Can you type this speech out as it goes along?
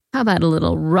How about a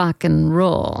little rock and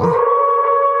roll? Clear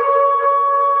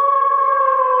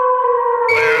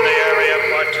the area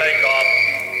for takeoff.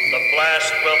 The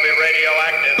blast will be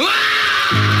radioactive.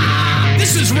 Ah!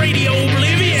 This is Radio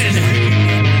Oblivion.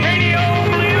 Radio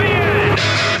Oblivion!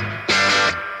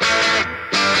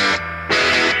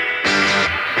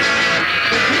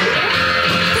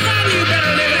 Providing you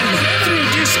better living through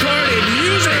discarded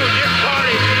music.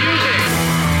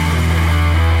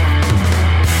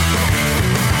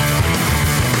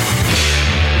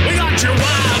 We got your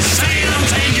wild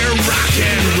sounds and your rock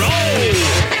and roll.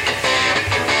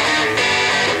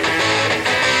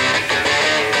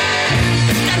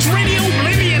 That's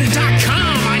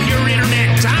RadioOblivion.com on your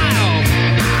internet dial.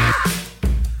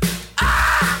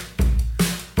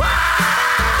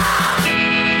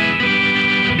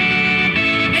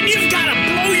 And you've got to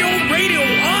blow your radio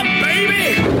up,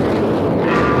 baby.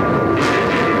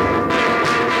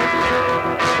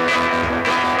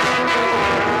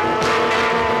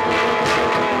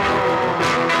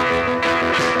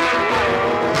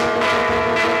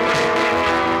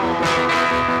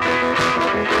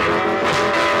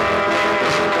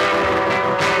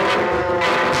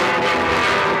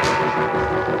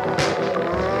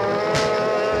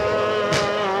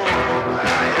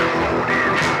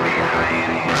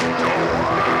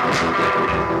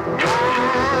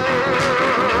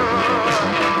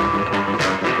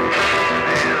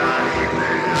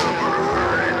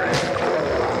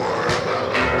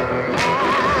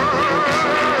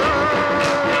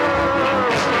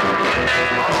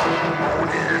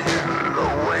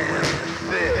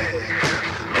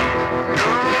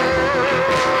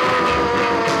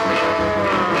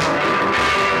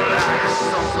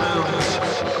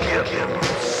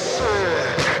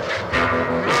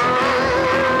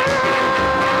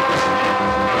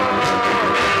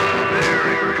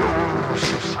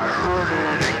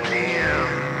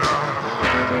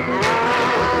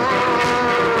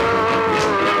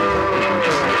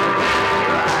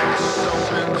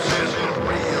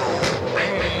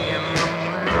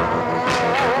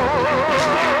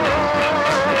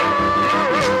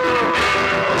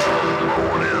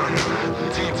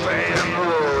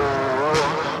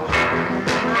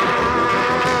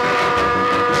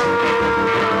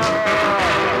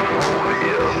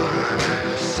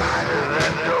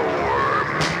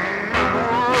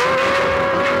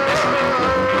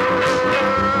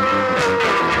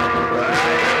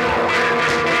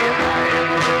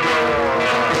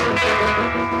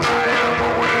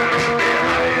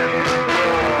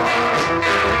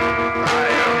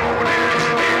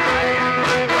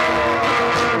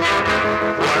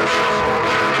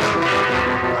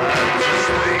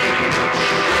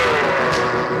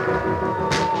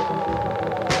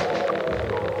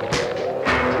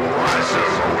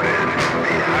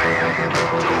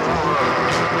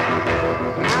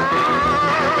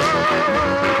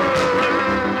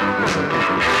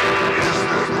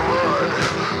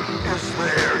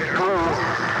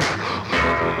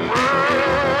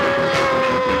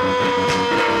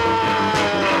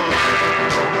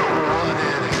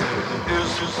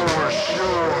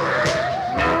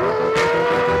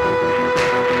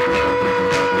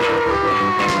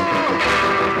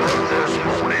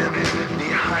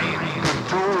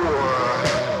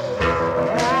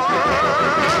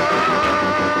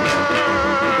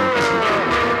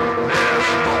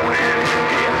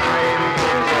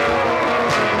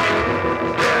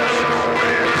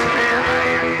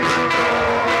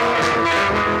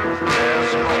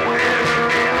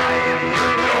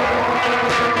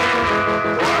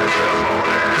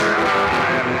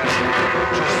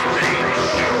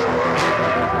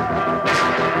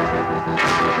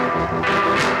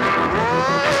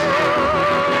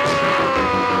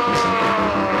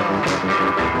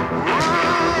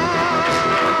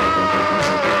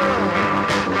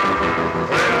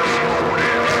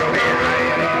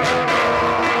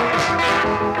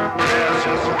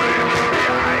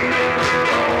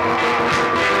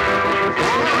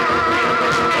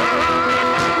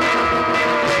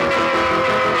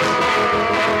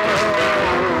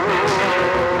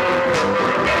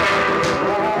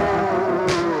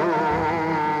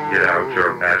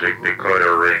 magic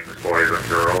decoder rings, boys and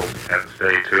girls, and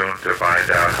stay tuned to find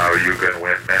out how you can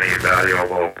win many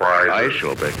valuable prizes. I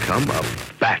shall become a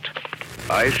bat.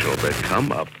 I shall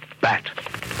become a bat.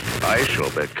 I shall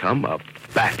become a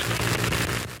bat.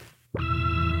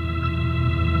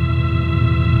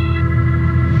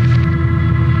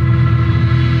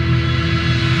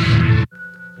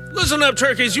 Listen up,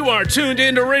 turkeys. You are tuned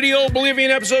into Radio Oblivion,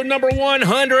 episode number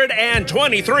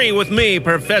 123 with me,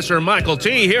 Professor Michael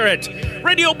T, here at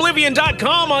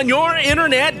RadioOblivion.com on your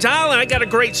internet dial. And I got a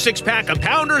great six-pack of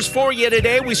pounders for you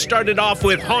today. We started off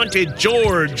with Haunted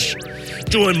George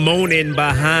doing Moaning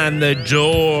Behind the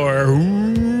Door.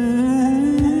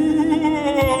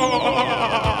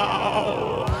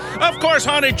 Of course,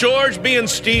 Haunted George being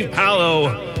Steve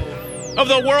Pallow of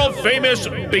the world-famous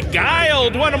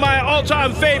Beguiled, one of my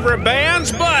all-time favorite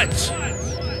bands, but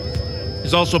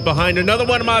he's also behind another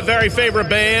one of my very favorite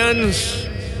bands.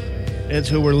 It's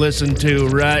who we're listening to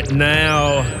right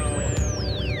now.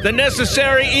 The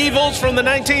Necessary Evils from the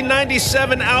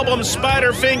 1997 album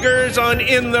Spiderfingers on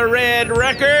In the Red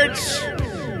Records,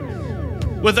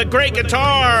 with a great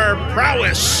guitar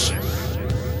prowess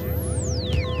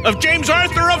of James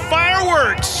Arthur of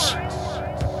Fireworks.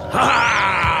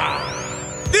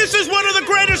 Ha! This is one of the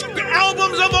greatest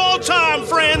albums of all time,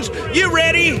 friends. You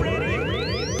ready?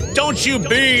 Don't you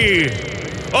be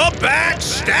a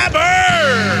backstabber!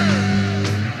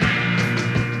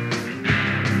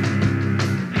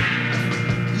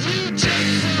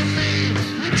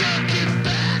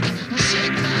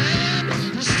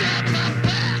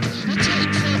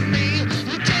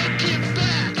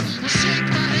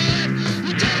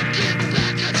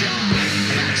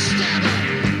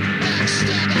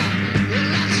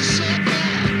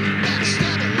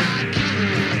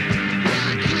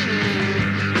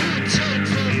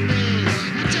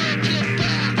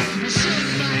 Shake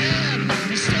my hand.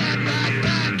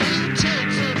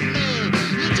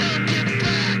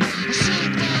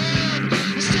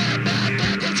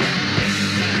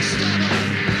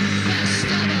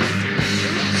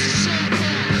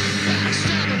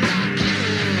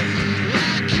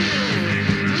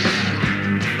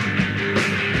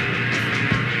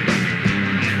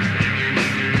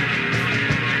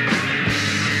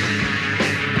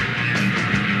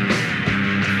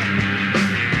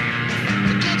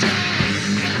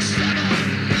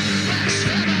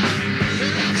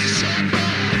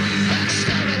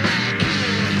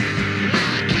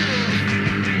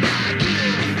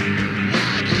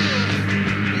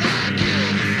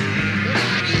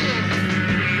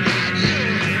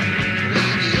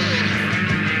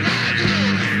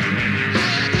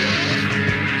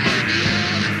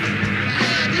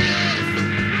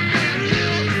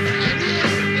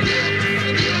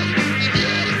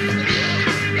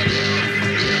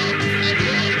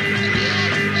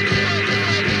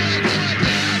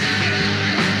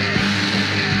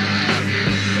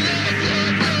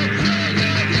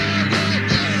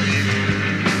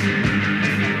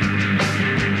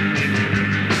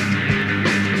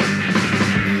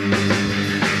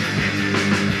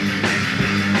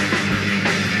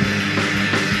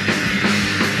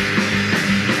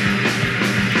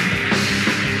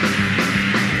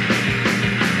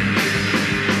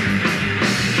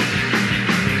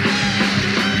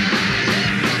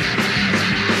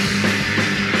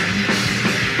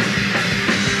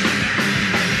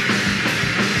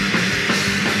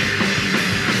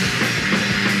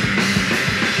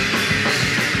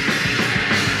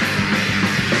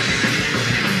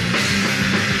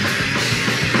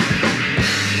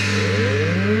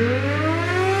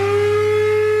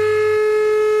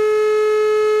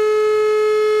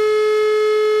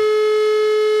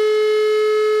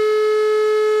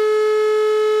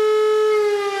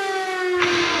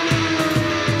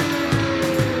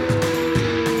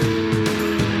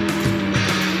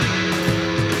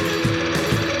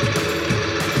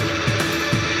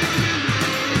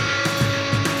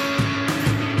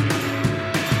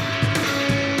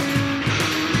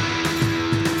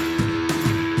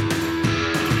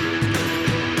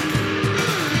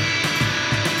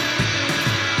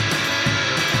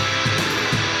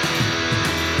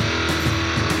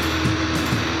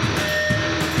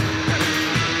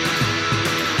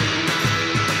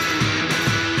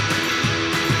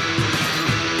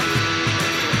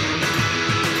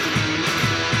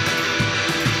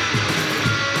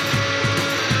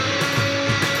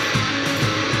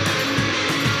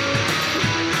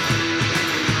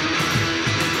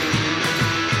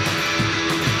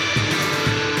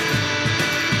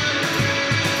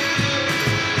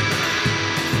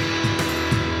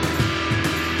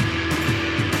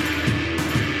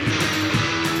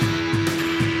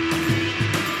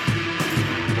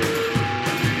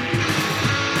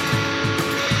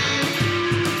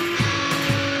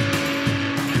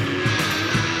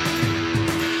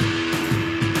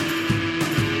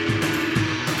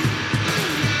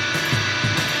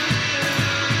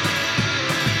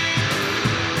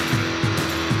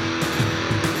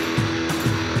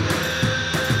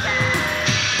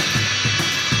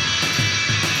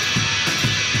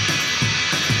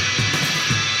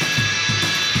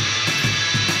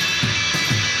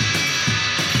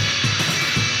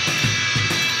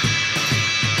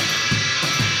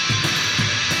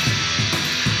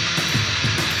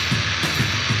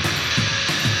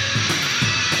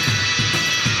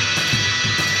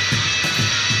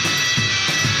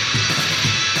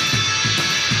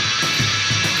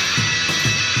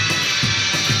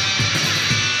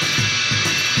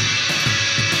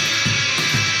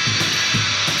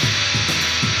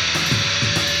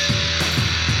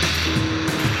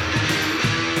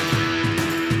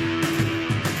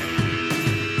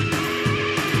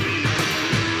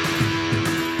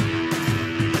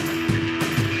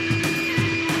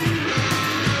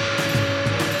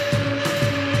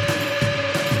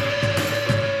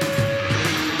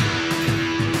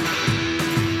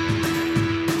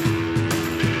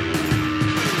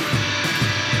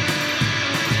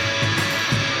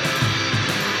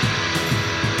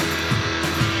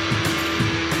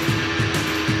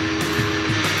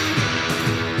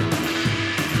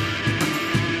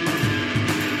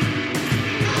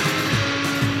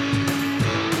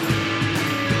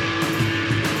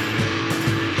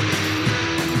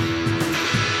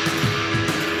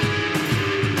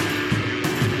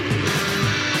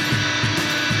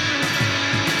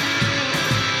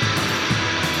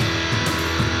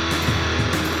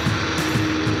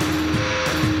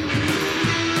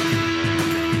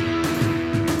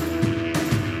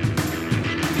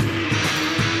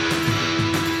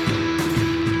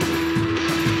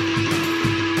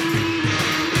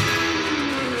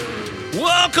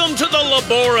 Welcome to the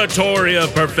laboratory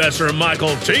of Professor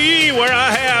Michael T., where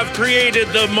I have created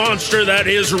the monster that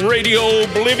is Radio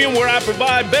Oblivion, where I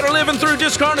provide better living through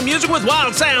discarded music with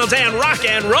wild sounds and rock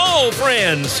and roll,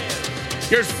 friends.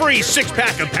 Here's free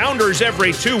six-pack of Pounders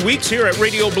every 2 weeks here at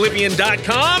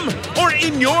RadioOblivion.com or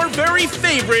in your very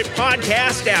favorite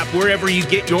podcast app, wherever you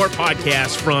get your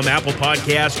podcasts from. Apple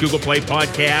Podcasts, Google Play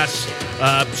Podcasts,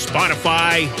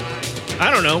 Spotify,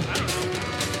 I don't know.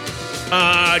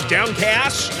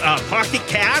 Downcast, Pocket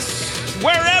Casts,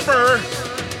 wherever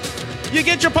you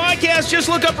get your podcast, just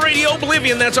look up Radio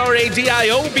Oblivion. That's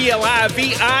RadioBlivion.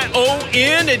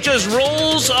 It just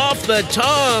rolls off the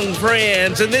tongue,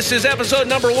 friends. And this is episode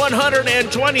number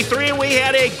 123, and we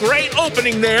had a great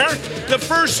opening there. The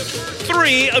first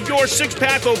three of your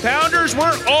six-pack of Pounders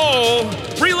were all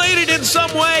related in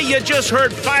some way. You just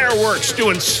heard Fireworks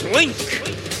doing Slink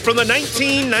from the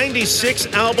 1996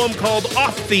 album called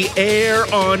Off the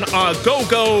Air on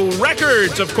Go-Go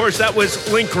Records. Of course, that was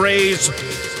Link Wray's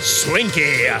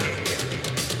Slinky.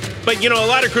 But, you know, a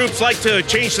lot of groups like to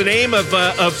change the name of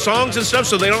songs and stuff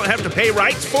so they don't have to pay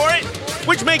rights for it,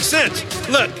 which makes sense.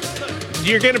 Look,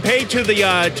 you're going to pay to the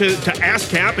to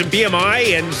ASCAP and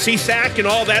BMI and CSAC and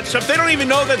all that stuff. They don't even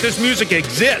know that this music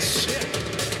exists.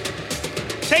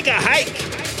 Take a hike.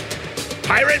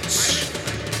 Pirates.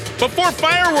 Before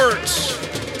Fireworks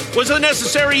was The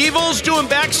Necessary Evils doing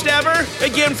Backstabber,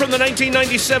 again from the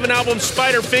 1997 album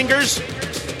Spider Fingers,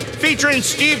 featuring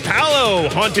Steve Pallo,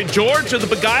 Haunted George of The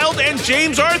Beguiled, and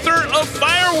James Arthur of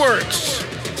Fireworks.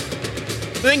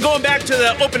 Then going back to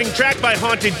the opening track by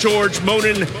Haunted George,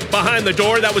 Moaning Behind the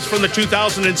Door, that was from the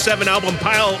 2007 album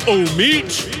Pile O'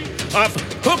 Meat, off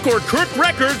Hook or Crook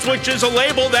Records, which is a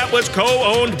label that was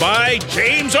co-owned by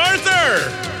James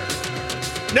Arthur.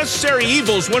 Necessary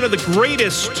Evils, one of the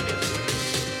greatest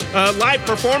live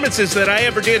performances that I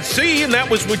ever did see, and that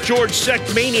was with George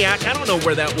Sectmaniac. I don't know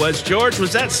where that was, George.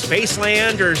 Was that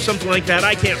Spaceland or something like that?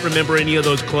 I can't remember any of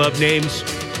those club names.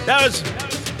 That was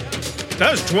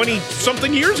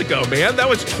 20-something years ago, man. That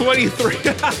was 23.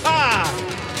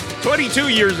 22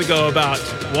 years ago about.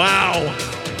 Wow.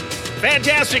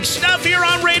 Fantastic stuff here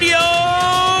on Radio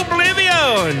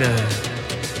Oblivion.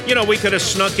 You know, we could have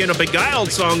snuck in a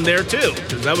Beguiled song there, too,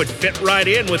 because that would fit right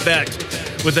in with that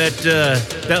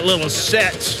little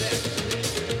set.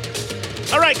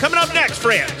 All right, coming up next,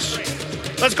 friends,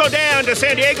 let's go down to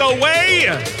San Diego way.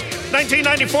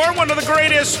 1994, one of the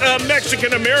greatest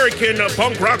Mexican-American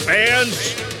punk rock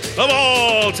bands of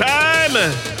all time.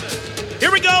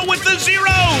 Here we go with the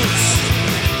Zeros.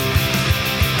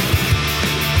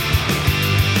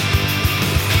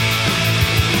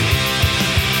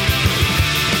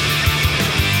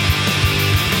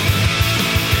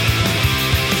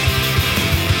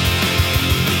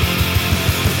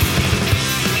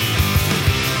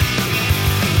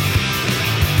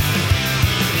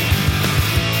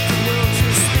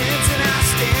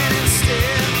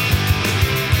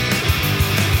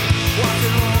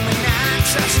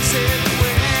 Trashes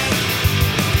everywhere.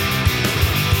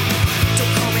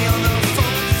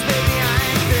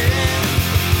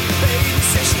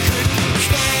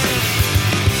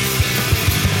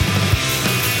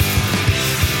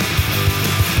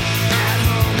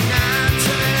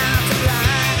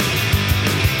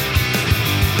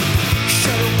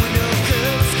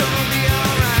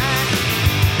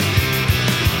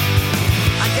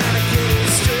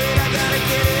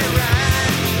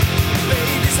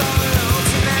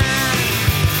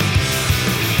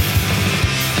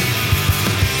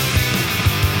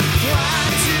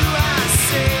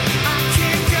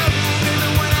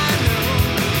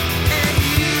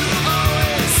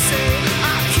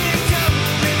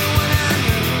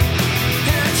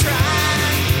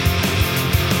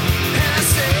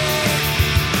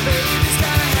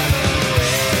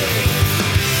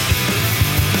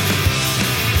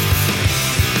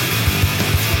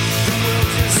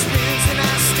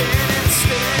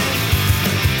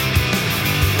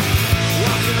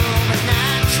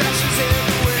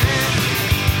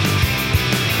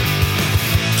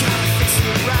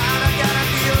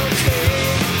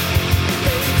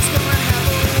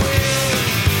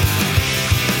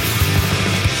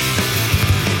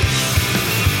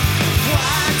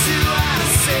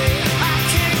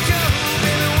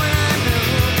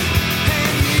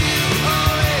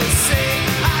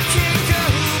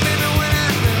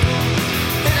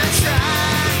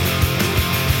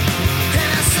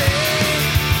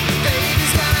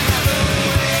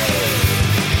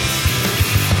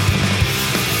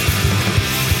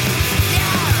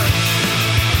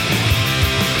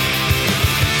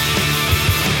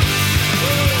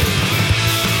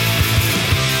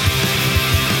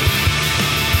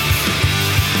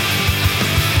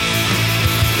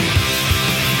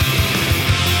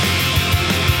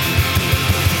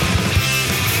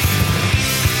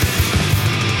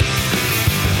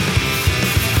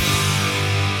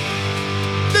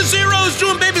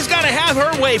 Baby's Gotta Have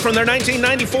Her Way from their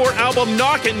 1994 album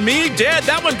Knockin' Me Dead.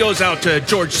 That one goes out to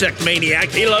George Maniac.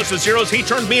 He loves the Zeros. He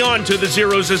turned me on to the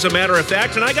Zeros, as a matter of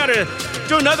fact. And I got to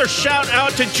do another shout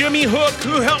out to Jimmy Hook,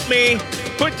 who helped me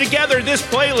put together this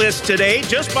playlist today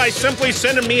just by simply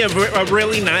sending me a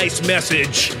really nice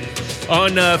message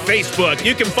on Facebook.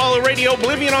 You can follow Radio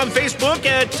Oblivion on Facebook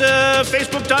at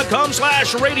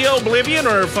facebook.com/Radio Oblivion,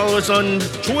 or follow us on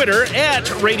Twitter at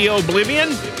Radio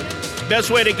Oblivion. Best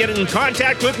way to get in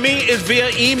contact with me is via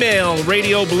email,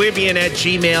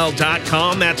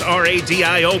 radiooblivion@gmail.com. That's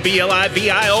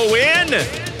RADIOBLIVION.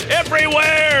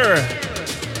 Everywhere.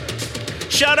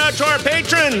 Shout out to our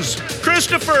patrons,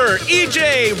 Christopher,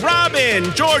 EJ,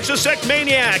 Robin, George the Sect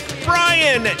Maniac,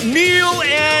 Brian, Neil,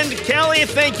 and Kelly.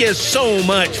 Thank you so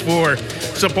much for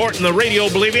supporting the Radio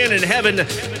Oblivion and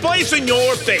placing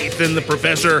your faith in the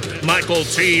Professor Michael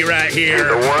T right here.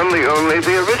 The one, the only,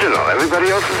 the original.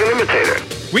 Everybody else is an imitator.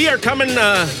 We are coming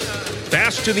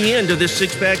fast to the end of this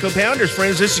Six Pack of Pounders,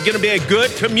 friends. This is going to be a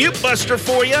good commute buster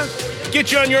for you.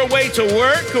 Get you on your way to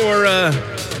work, or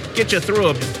get you through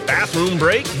a bathroom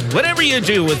break. Whatever you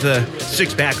do with the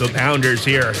Six Pack of Pounders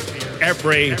here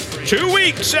every 2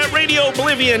 weeks at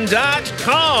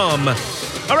RadioOblivion.com.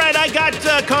 All right, I got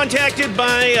contacted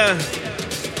by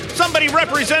somebody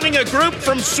representing a group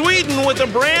from Sweden with a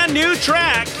brand new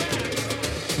track.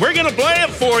 We're going to play it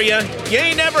for you. You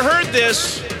ain't never heard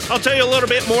this. I'll tell you a little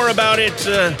bit more about it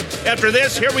after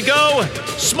this. Here we go.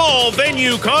 Small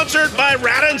Venue Concert by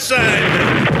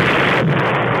Rattenson.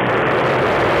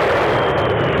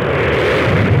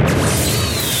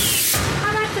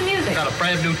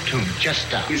 Brand new tune,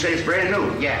 just out. You say it's brand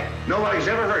new? Yeah. Nobody's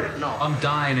ever heard it? No. I'm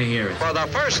dying to hear it. For the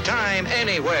first time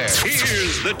anywhere,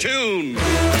 here's the tune.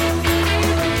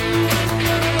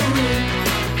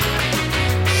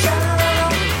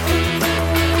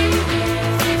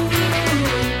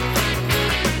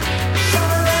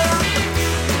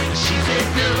 She said,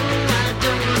 no, I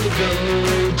don't want to go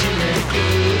to that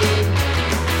gig.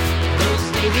 Those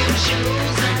stadium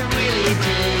shows I really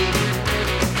dig.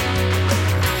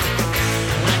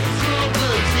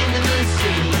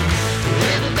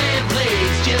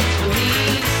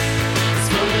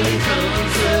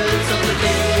 Concerts on the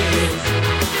best.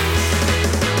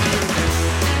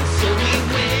 So we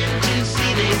went to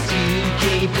see this UK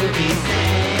boogie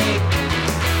act.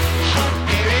 Hot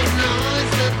air and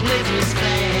noise, the place was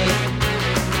packed.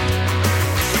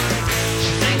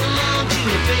 She sang along to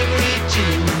her favorite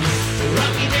tune,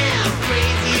 rocking out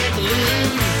crazy at the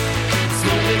loom.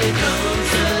 Smoking in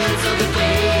concerts on the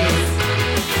best.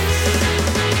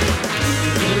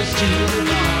 Goes to the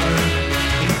bar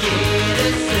and get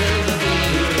herself a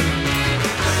beer.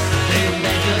 Then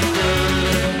back up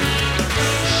front.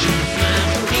 She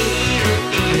smiles from ear to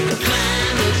ear.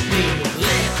 Climb the street.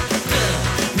 Let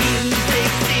the music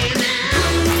stand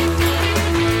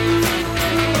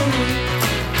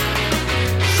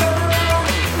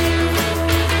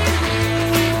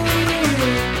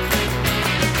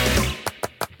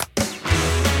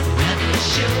At the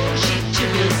show, she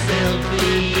took a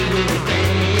selfie with a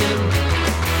band.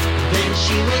 Then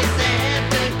she was at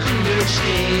the cooler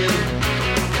stand.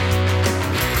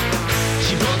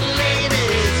 She bought the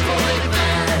latest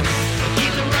 45,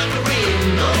 keep the rocker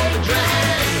in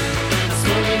overdrive.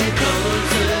 Smoking in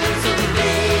concerts of the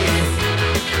best.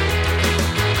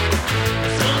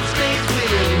 Small space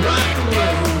with rock and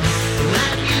roll,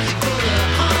 live music for the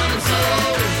heart and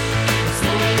soul.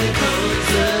 Smoking in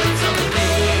concerts of the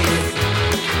best.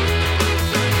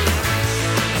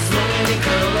 Smoking in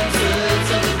concerts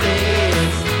of the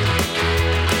best.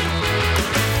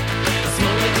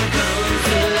 Smoking in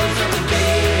concerts of the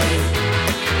best.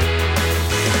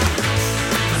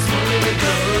 Smoking in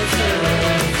concerts of the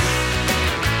best.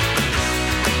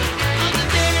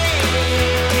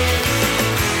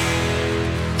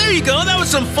 There you go. That was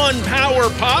some fun power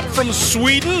pop from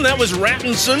Sweden. That was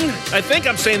Rattenson. I think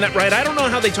I'm saying that right. I don't know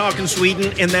how they talk in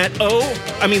Sweden. And that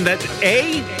that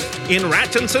A in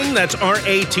Rattenson, that's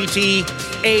Rattanson,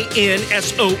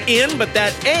 but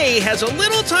that A has a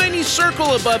little tiny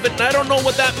circle above it, and I don't know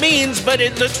what that means, but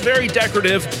it looks very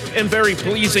decorative and very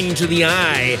pleasing to the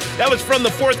eye. That was from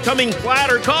the forthcoming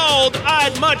platter called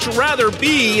I'd Much Rather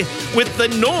Be with the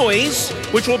Noise,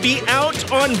 which will be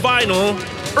out on vinyl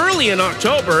early in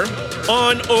October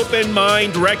on Open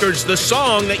Mind Records. The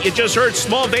song that you just heard,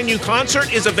 Small Venue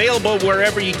Concert, is available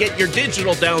wherever you get your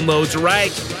digital downloads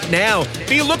right now.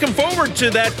 Be looking forward to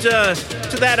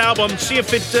that album. See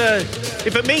if it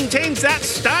maintains that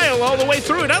style all the way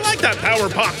through it. I like that power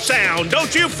pop sound,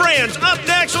 don't you, friends? Up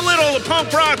next, a little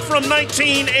punk rock from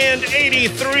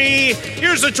 1983.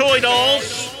 Here's the Toy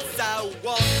Dolls. I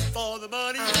want for the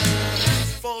money.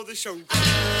 for the show.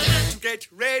 To get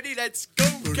ready, let's go,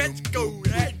 get go,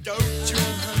 and don't you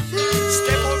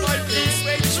step on my blue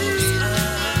suede shoes.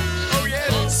 Oh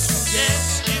yes,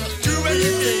 yes, do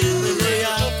anything to lay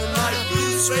off my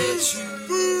blue suede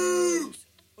shoes.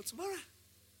 What's the matter?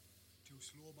 Too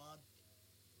slow, man.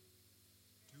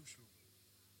 Too slow.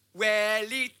 Well,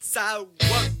 it's a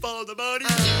one for the money,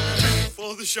 two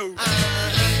for the show.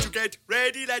 To get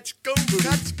ready, let's go,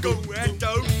 and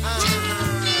don't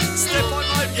step on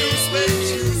my blue suede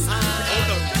shoes. Oh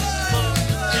no.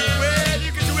 Well,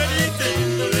 you can do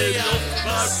anything to lay off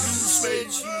my blue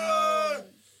suede shoes.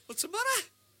 What's the matter?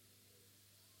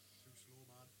 Too slow,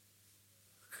 man.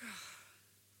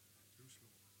 Too slow.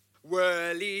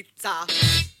 Well, it's a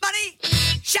money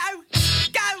show.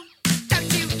 Go,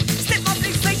 don't you slip my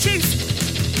blue suede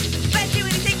shoes. Don't do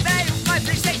anything there with my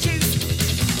blue suede shoes.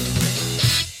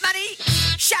 Money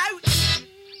show.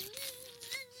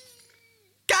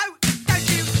 Go, don't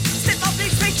you slip my blue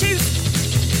suede shoes.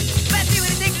 Don't do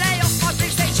anything there off my blue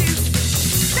suede shoes.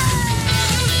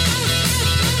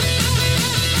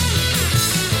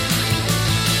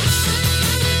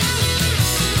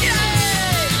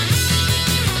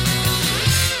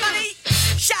 Money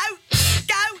show.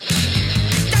 Go,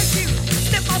 don't you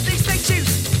slip my blue suede shoes.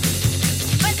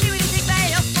 Don't do anything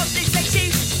there off my blue suede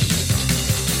shoes.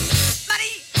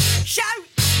 Money show.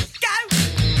 Go.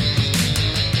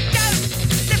 Go.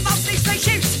 Slip off these suede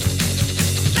shoes.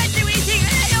 Don't do anything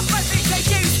there off my blue suede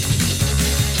shoes.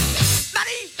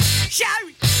 Money show.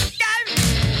 Go.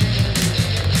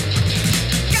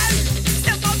 Go.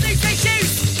 Slip off these suede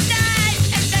shoes. No.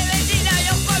 Don't do anything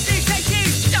there off my blue suede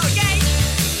shoes. Not again.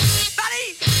 Money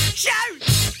show.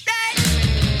 No.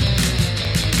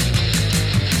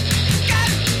 Go.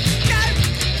 Go.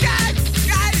 Go. Go.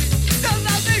 Stop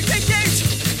my blue suede shoes.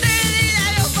 Do anything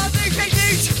there off my blue suede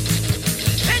shoes.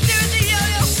 And do anything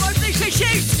there off my blue suede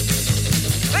shoes.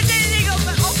 And do anything off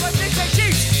my blue suede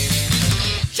shoes.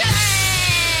 Challenge!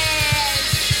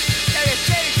 There it is.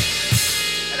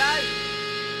 Hello?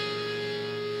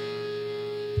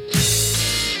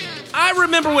 I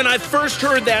remember when I first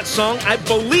heard that song, I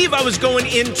believe I was going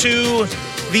into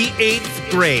the 8th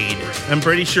grade. I'm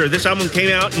pretty sure. This album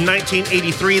came out in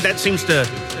 1983. That seems to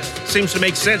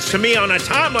make sense to me on a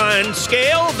timeline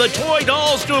scale. The Toy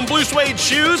Dolls doing Blue Suede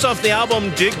Shoes off the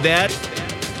album Dig That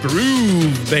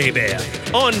Groove, baby.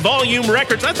 On Volume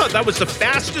Records. I thought that was the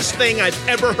fastest thing I've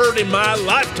ever heard in my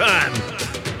lifetime.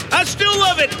 I still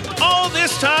love it all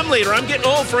this time later. I'm getting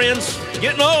old, friends.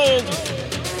 Getting old.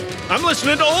 I'm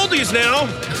listening to oldies now.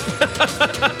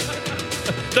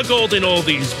 The Golden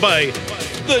Oldies by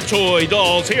the Toy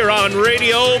Dolls here on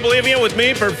Radio Oblivion with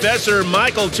me, Professor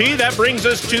Michael T. That brings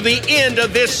us to the end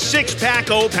of this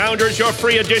six-pack O-Pounders, your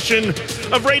free edition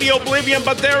of Radio Oblivion.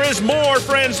 But there is more,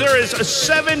 friends. There is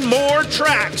 7 more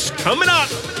tracks coming up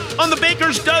on the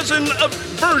Baker's Dozen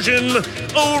version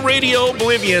of Radio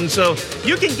Oblivion. So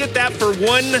you can get that for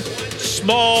one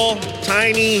small,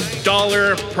 tiny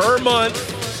dollar per month,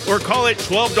 or call it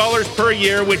 $12 per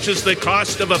year, which is the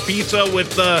cost of a pizza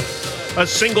with a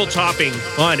single topping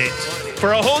on it.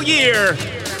 For a whole year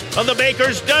of the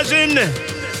Baker's Dozen.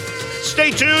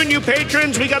 Stay tuned, you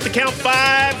patrons. We got the Count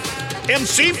 5,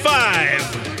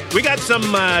 MC5. We got some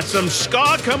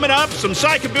ska coming up, some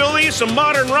psychobilly, some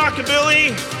modern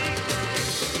rockabilly,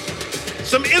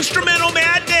 some instrumental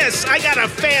madness. I got a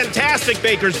fantastic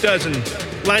Baker's Dozen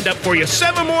lined up for you.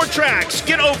 7 more tracks.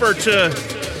 Get over to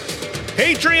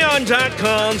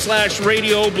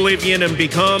Patreon.com/Radio Oblivion and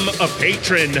become a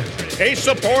patron, a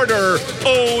supporter.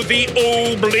 Oh, the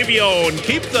Oblivion.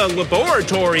 Keep the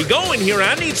laboratory going here.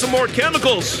 I need some more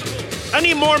chemicals. I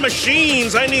need more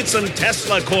machines. I need some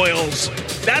Tesla coils.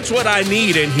 That's what I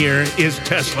need in here is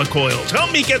Tesla coils.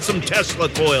 Help me get some Tesla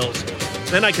coils.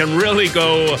 Then I can really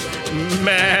go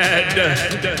mad.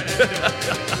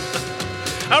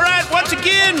 All right, once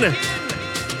again,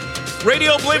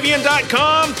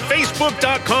 RadioOblivion.com,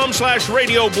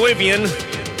 Facebook.com/Radio Oblivion,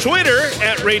 Twitter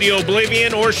 @Radio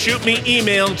Oblivion, or shoot me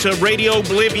email to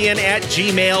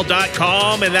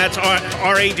RadioOblivion@gmail.com, and that's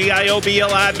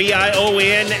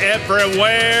RadioBlivion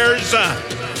everywheres.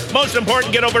 Most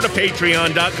important, get over to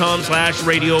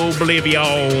Patreon.com/Radio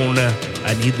Oblivion.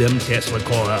 I need them Tesla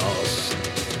coils.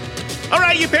 All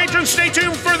right, you patrons, stay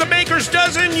tuned for the Baker's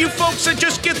Dozen. You folks that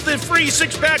just get the free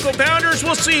 6-pack of Pounders,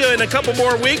 we'll see you in a couple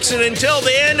more weeks. And until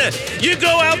then, you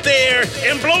go out there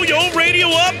and blow your radio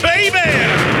up,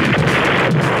 baby!